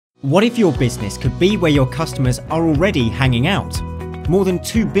What if your business could be where your customers are already hanging out? More than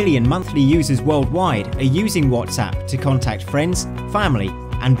 2 billion monthly users worldwide are using WhatsApp to contact friends, family,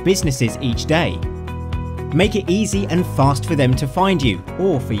 and businesses each day. Make it easy and fast for them to find you,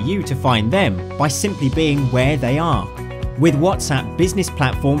 or for you to find them, by simply being where they are. With WhatsApp Business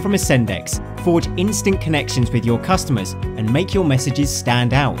Platform from Ascendex, forge instant connections with your customers and make your messages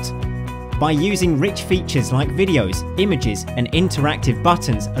stand out. By using rich features like videos, images, and interactive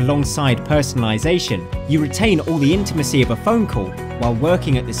buttons alongside personalization, you retain all the intimacy of a phone call while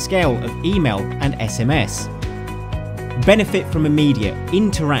working at the scale of email and SMS. Benefit from immediate,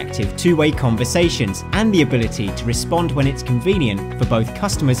 interactive two-way conversations and the ability to respond when it's convenient for both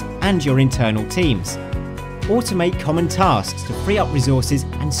customers and your internal teams. Automate common tasks to free up resources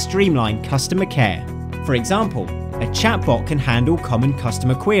and streamline customer care. For example, a chatbot can handle common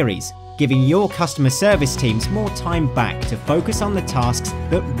customer queries, giving your customer service teams more time back to focus on the tasks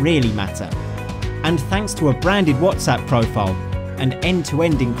that really matter. And thanks to a branded WhatsApp profile and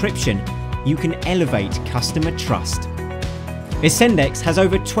end-to-end encryption, you can elevate customer trust. Ascendex has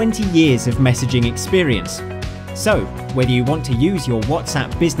over 20 years of messaging experience. So, whether you want to use your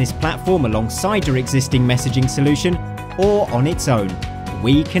WhatsApp business platform alongside your existing messaging solution or on its own,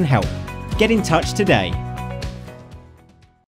 we can help. Get in touch today.